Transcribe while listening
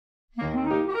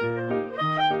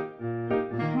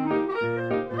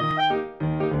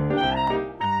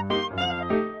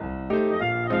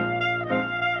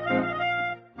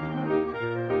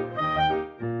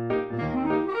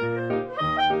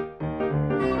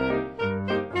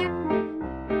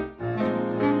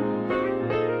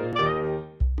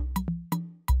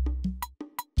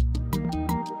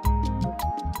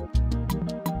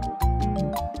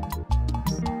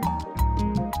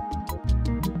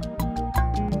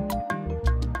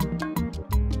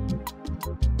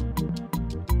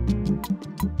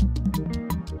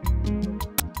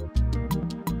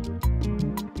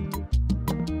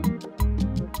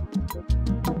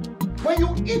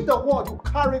in the world, you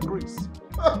carry grace.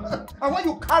 And when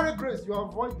you carry grace, you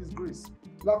avoid disgrace.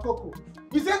 Like Coco.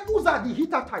 He said, who's are the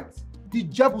Hittites, the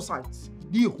Jebusites,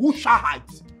 the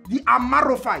Hushahites, the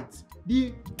Amarophites,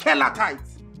 the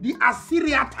Kelatites, the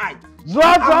Assyriatites.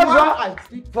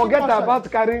 Forget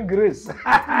about carrying grace.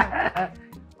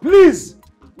 Please,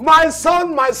 my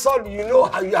son, you know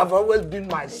how you have always been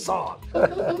my son.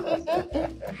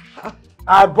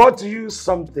 I bought you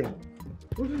something.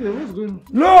 What's going on?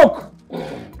 Look!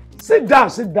 Sit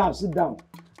down.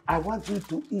 I want you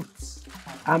to eat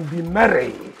and be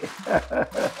merry.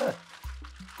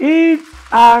 Eat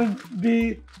and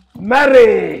be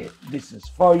merry. This is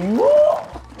for you.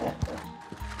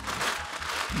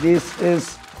 This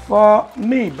is for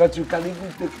me, but you can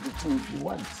even take the two if you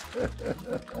want.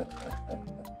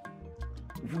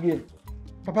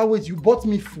 Papa, wait, you bought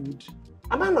me food?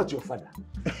 Am I not your father?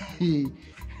 Hey,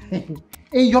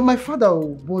 you're my father,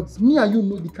 but me and you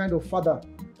know the kind of father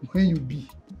when you be.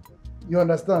 You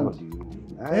understand? What do you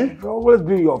mean? I've always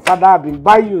been your father. I've been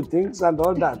buying you things and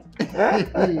all that.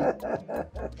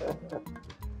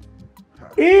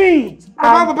 Eat!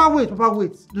 Papa, wait.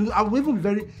 I will even be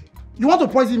very... You want to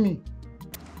poison me?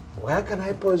 Where can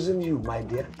I poison you, my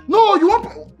dear? No, you want...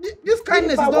 This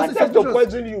kindness is not... If I wanted to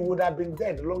poison you, would have been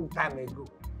dead a long time ago.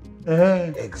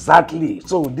 Exactly.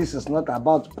 So this is not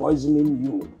about poisoning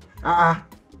you.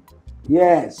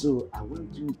 Yeah, so I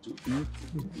want you to eat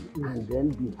and then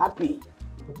be happy.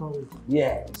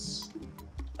 Yes.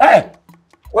 Hey!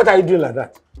 What are you doing like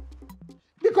that?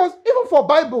 Because even for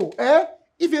Bible,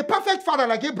 if a perfect father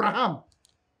like Abraham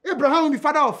will be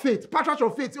father of faith, patriarch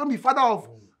of faith, he will be father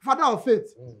of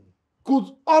faith, could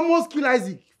almost kill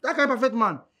Isaac. That kind of perfect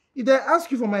man. If they ask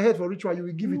you for my head for ritual, you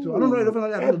will give it to. I don't know.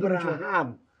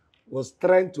 Abraham was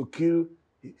trying to kill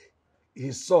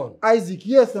his son. Isaac,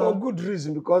 yes. For good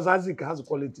reason, because Isaac has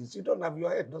qualities. You don't have your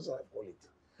head, doesn't have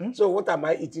quality. So what am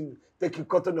I eating? Taking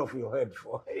cotton off your head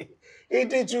for?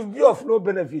 It should be of no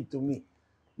benefit to me.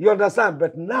 You understand?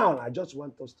 But now I just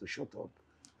want us to shut up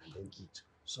and then eat.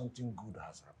 Something good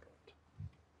has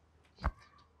happened.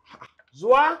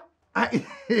 Zwa?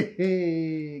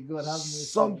 God have mercy.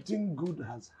 Something good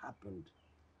has happened.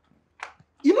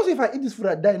 You know, if I eat this food,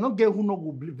 I die. No girl who no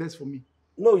go bless for me.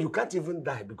 No, you can't even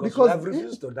die because you have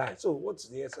refused to die. So what's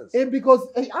the essence? Because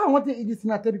I want to eat this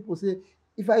and I tell people, say,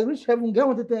 if I reach heaven, girl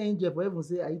want to tell angel for heaven,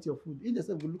 say, I eat your food. Angel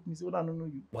say, will look me, say, well, I don't know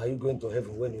you. Why are you going to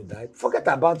heaven when you die? Forget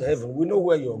about heaven. We know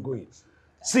where you're going.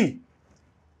 See,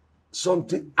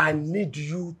 something, I need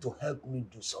you to help me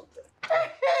do something.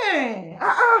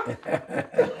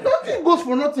 Nothing goes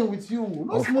for nothing with you.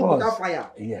 No smoke without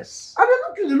fire. Yes. I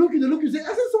don't look you. Say, I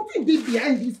said something deep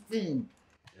behind this thing.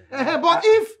 But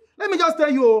if, let me just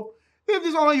tell you, if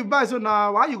this one you buy, so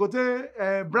now, why you go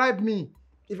to bribe me?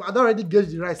 If I don't already gauge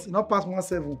the rice, it not pass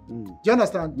 1.7. Do you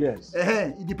understand? Yes.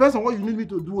 It depends on what you need me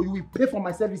to do. You will pay for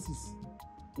my services.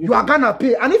 You are gonna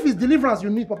pay. And if it's deliverance you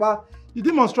need, Papa, the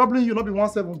demons troubling you, not be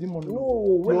 1.7 demon.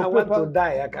 No, when I want to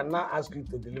die, I cannot ask you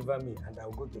to deliver me and I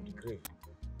will go to the grave.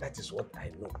 That is what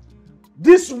I know.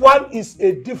 This one is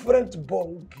a different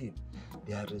ball game.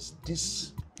 There is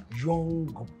this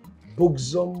young,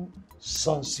 buxom,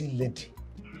 sonsy lady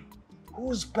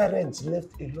whose parents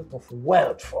left a lot of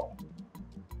wealth for.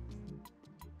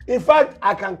 In fact,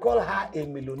 I can call her a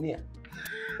millionaire.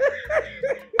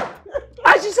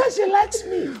 And she says she likes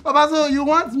me. Papa, so you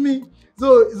want me?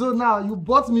 So now you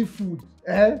bought me food.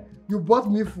 You bought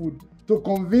me food to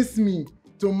convince me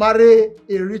to marry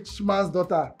a rich man's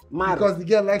daughter. Because the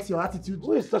girl likes your attitude.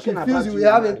 Who is talking about feels you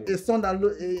will have a son that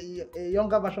a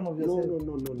younger version of yourself.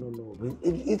 No.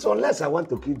 It's unless I want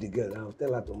to kill the girl, I'll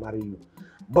tell her to marry you.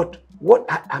 But what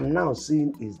I am now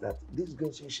seeing is that this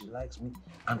girl says she likes me,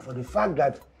 and for the fact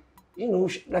that, you know,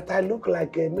 that I look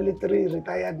like a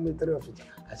retired military officer,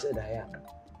 I said I am.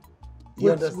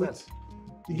 You understand?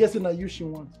 The girl said that you she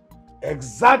want.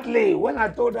 Exactly. When I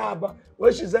told her about,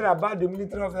 when she said about the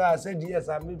military officer, I said yes,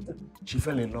 I'm military. She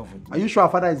fell in love with me. Are you sure her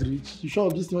father is rich? You sure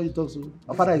of this thing when you talk so?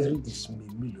 Her father is rich. It's me,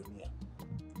 millionaire.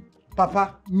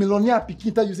 Papa, millionaire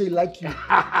pikin tell you say he like you,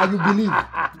 and you believe.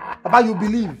 Papa, you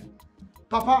believe.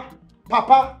 Papa,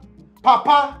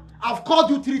 I've called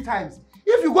you 3 times.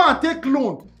 If you go and take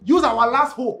loan, use our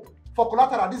last hope for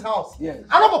collateral at this house. Yes.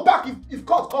 I'm not going to pack if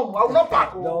court come. I will not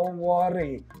pack. Don't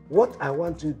worry. What I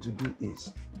want you to do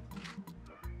is,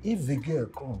 if the girl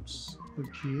comes,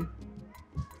 okay,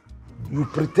 you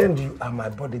pretend you are my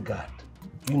bodyguard.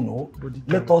 You know,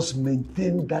 let us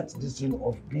maintain that decision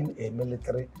of being a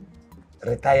military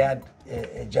retired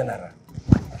general.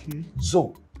 Okay.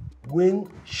 So, when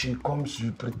she comes,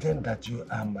 you pretend that you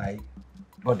are my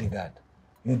bodyguard.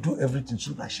 You do everything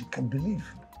so that she can believe.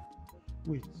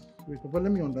 Wait. Wait, Papa,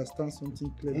 let me understand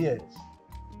something clearly. Yes.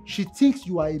 She thinks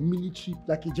you are a military,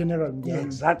 like a general in the army.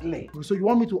 Exactly. So you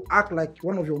want me to act like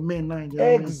one of your men now in the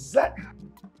army? Exactly.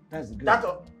 That's the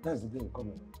girl. That's the girl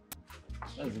coming.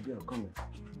 That's the girl coming.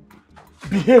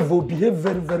 Behave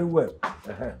very, very well.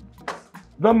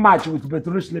 Don't match with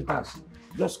bedroom slippers.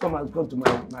 Just come to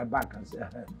my back and say,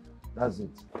 that's it.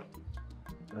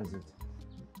 That's it.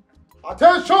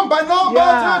 Attention by number,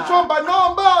 attention by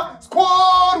number,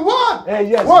 squad 1!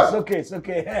 Hey, yes, what? It's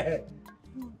okay.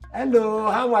 Hello,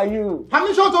 how are you?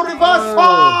 Permission to reverse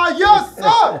fire, yes,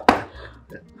 sir!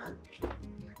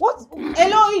 What?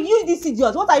 Hello, you this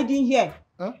idiot, what are you doing here?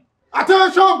 Huh?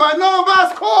 Attention by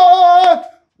number, squad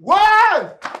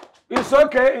 1!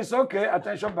 It's okay.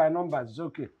 Attention by numbers, it's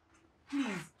okay.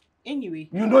 Please, anyway.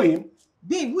 You know him?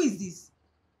 Babe, who is this?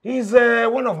 He's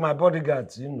one of my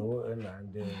bodyguards, you know, and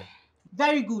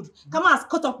Very good. Come on,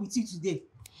 caught up with you today.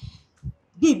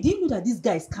 Babe, do you know that this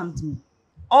guy scammed me?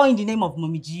 All in the name of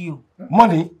Mommy Gio.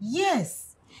 Money?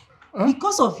 Yes. Huh?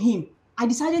 Because of him, I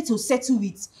decided to settle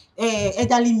with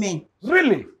elderly men.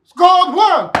 Really? Squad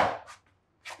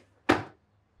 1!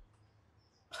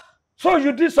 So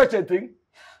you did such a thing?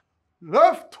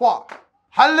 Lève-toi.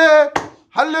 Halle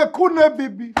kune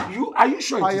baby. Are you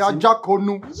sure it is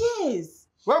him? Yes.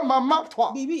 Well, mama,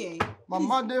 toi. Baby,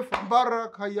 Mama de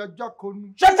Barak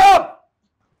Hayajakonu. Shut up!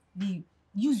 Babe,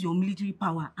 use your military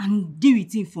power and deal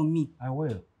with him for me. I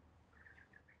will.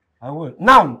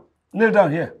 Now, kneel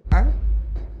down here. Huh?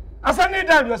 I said kneel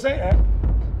down, you're saying,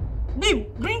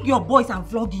 Babe, bring your boys and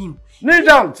flog him. Kneel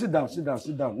down. Sit down.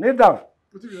 Kneel down.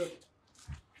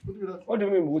 What do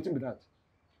you mean, waiting with that?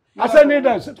 I said kneel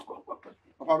down.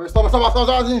 Papa, stop.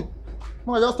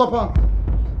 No, just stop him.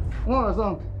 No,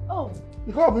 understand. Oh.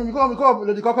 You come.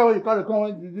 Lady Cocker, when you carry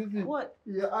come. What?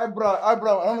 Yeah, eyebrow. I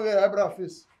don't know your eyebrow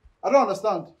face. I don't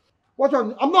understand. Watch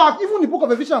out. I'm not, even in the book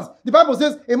of Ephesians, the Bible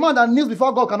says a man that kneels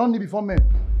before God cannot kneel before men.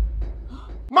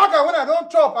 Marker, when I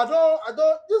don't chop, I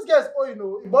don't, this guy's, you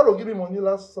know, Ibalo give me money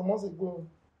some months ago.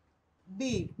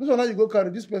 Babe. This one now you go carry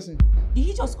this person. Did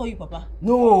he just call you Papa?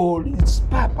 No, it's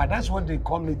Papa. That's what they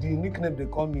call me. The nickname they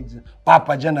call me is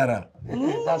Papa General.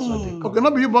 That's what they call me. Okay,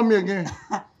 not be you bomb me again.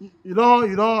 You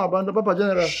don't abandon Papa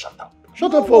General.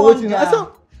 Shut up For waiting. I said,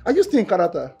 are you still in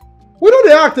character? We don't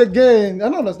they act again. I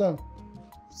don't understand.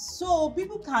 So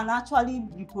people can actually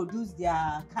reproduce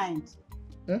their kind.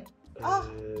 Eh?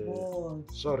 God.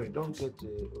 Sorry, don't get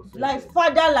offended. Like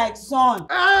father, like son.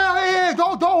 Hey,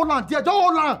 don't hold on, dear. Don't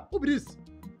hold on. Who be this?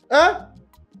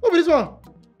 Who be this one?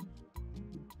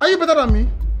 Are you better than me?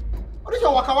 What is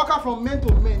your waka from men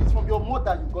to men? It's from your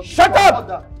mother you got. Shut up!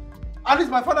 Mother. At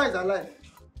least my father is alive.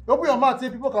 You open your mouth, say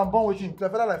people can born with him. Your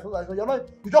father like you're not.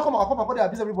 You just come and body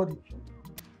abuse everybody.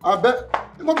 I bet.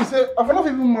 You know me say, I will not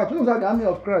even match. You know the army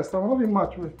of Christ. I will not even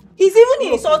match with. He's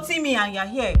even insulting me and you're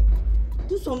here.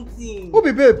 Do something. Who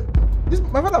be babe? This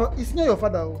my father is senior your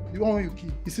father. The one who you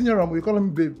kill. He's senior Rambo. You call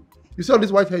him babe. You see all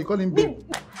this white hair. You call him babe.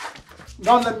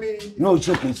 Don't let me. No, it's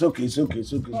okay.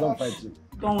 Don't fight him.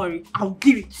 Don't worry. I'll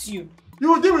deal with you.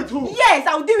 You will deal with who? Yes,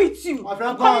 I'll deal with you. My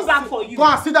friend, coming back for you. Go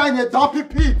and sit down in a dumpy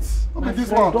pit. Look at this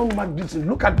one. Don't mind this.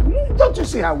 Look at. Don't you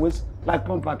see her waist like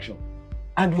pump action?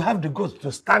 And you have the guts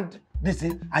to stand this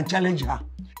in and challenge her.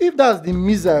 If that's the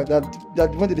miser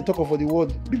that when they talk of for the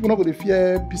world, people not going to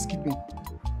fear peacekeeping.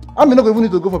 I mean, not even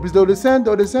need to go for peace. They will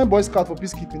send Boy Scout for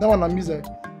peacekeeping. That one a miser.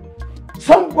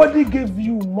 Somebody gave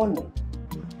you money.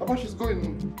 Papa, she's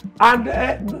going.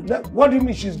 And what do you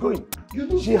mean she's going?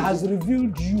 She has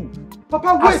revealed you.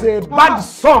 Papa, wait. As a bad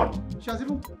son. She has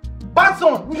even bad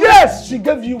son. Yes, she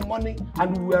gave you money,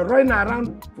 and we were running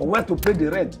around for where to pay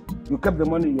the rent. You kept the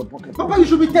money in your pocket. Papa, you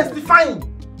should be testifying.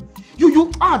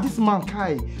 This man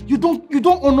Kai. You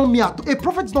don't honor me at all. A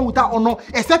prophet is not without honor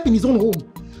except in his own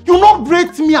home. You not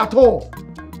rate me at all.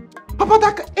 Papa,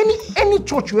 that any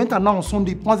church you enter now on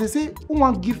Sunday, once they say who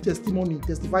want give testimony,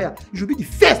 testifier, you should be the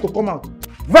first to come out.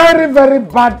 Very, very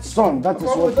bad son. That is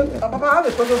what. Papa, I have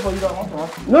a question for you that I want to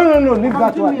ask. No, leave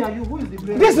that one. Who is the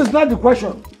brain? This is not the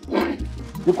question.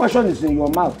 The question is in your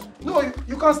mouth. No,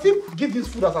 you can still give this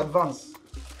food as advance.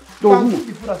 To you can who? give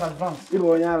the food as advance. You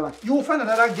will find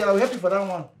another girl. I will help you for that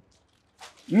one.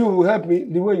 You will help me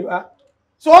the way you are.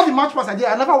 So all the match pass I did,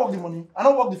 I never work the money. I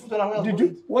don't work the food and I will Did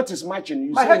you? What is matching?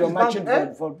 You my say you're matching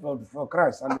for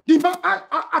Christ.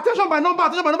 Attention by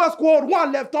number squad.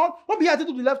 One left on. What be added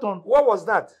to the left on? What was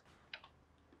that?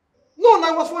 No,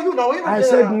 that was for you now. I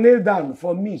said kneel down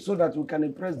for me so that we can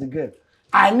impress the girl.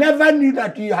 I never knew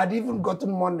that you had even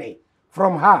gotten money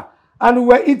from her. And we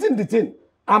were eating the thing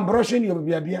and brushing your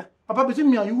beer. Papa,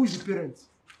 between me and you, who is the parent?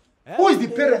 Who is the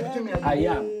parent between me and you? I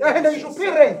am. And then you should pay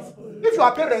rent. If you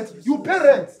are parent, you pay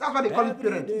rent. That's why they call it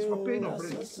parent. It's for paying of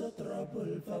rent.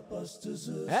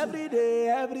 Every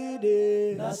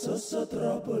day, na so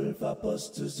trouble for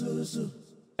Apostle Zuzu.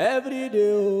 Every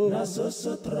day, oh, na so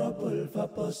trouble for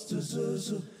Apostle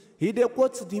Zuzu. He dey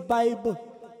quote the Bible,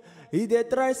 he dey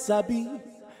try sabi.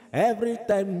 Every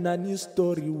time na new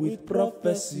story with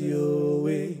prophecy, oh,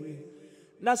 eh.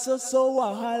 Na so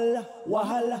wahala,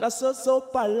 na so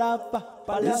palapa.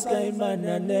 This guy man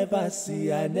I never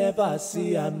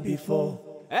see him before.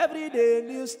 Every day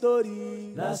new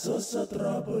story, na so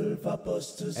trouble for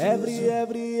Apostle Zuzu.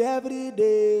 Every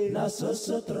day, na so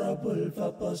trouble for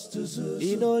Apostle Zuzu.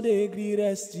 He no dey gree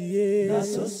rest, yeah. Na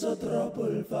so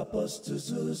trouble for Apostle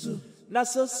Zuzu. Na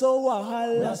so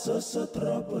wahala, na so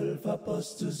trouble for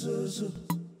Apostle Zuzu.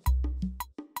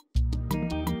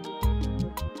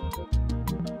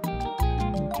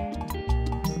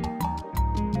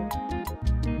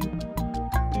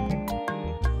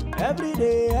 Every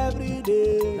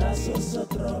day, na so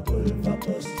trouble for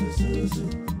Apostle Zuzu.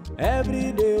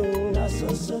 Every day, oh, na so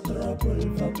trouble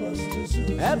for Apostle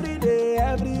Zuzu. Every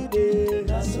day,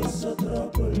 na so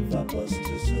trouble for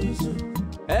Apostle Zuzu.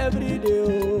 Every day,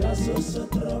 oh, na so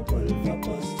trouble for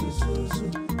Apostle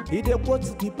Zuzu. He dey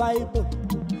quote the Bible,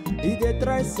 he dey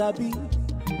try sabi.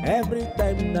 Every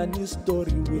time na new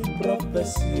story with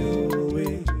prophecy, oh,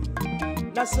 eh.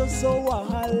 Na so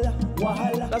wahala,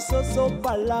 na so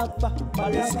palapa.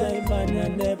 This guy man I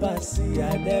never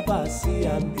see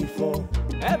him before.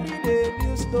 Every day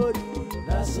new story,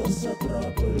 na so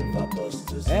trouble for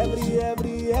Apostle Zuzu.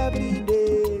 Every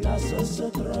day, na so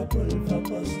trouble for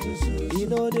Apostle Zuzu. He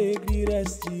no dey gree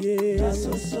rest, yeah. Na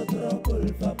so trouble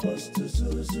for Apostle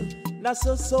Zuzu. Na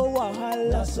so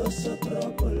wahala, na so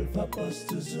trouble for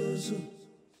Apostle Zuzu.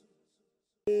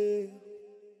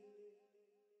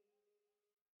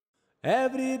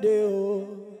 Every day, oh,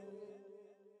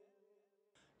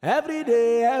 every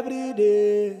day,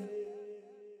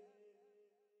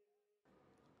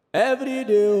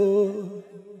 oh.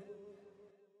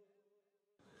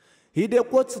 He dey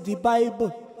quote the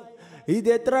Bible, he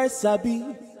dey try sabi.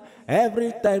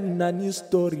 Every time na new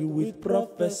story with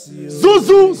prophecy.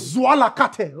 Zuzu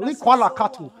Zualakate,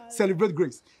 Likwalakato, celebrate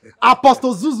grace.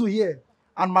 Apostle Zuzu here,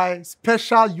 and my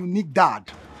special unique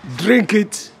dad. Drink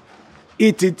it,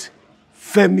 eat it.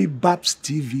 Femi Babs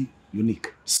TV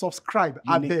Unique. Subscribe,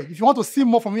 I beg. If you want to see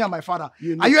more from me and my father,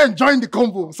 are you enjoying the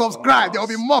combo? Subscribe, there will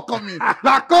be more coming.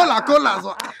 La cola.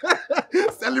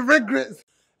 Celebrate grace.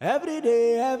 Every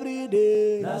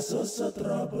day, na so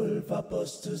trouble for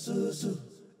Apostle Zuzu.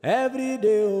 Every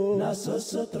day, oh, na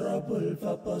so trouble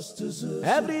for Apostle Zuzu.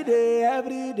 Every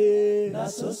day, na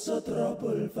so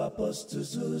trouble for Apostle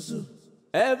Zuzu.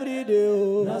 Every day,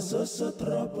 oh, na so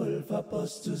trouble for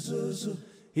Apostle Zuzu.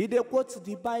 He dey quote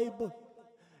the Bible,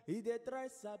 he dey try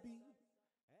sabi.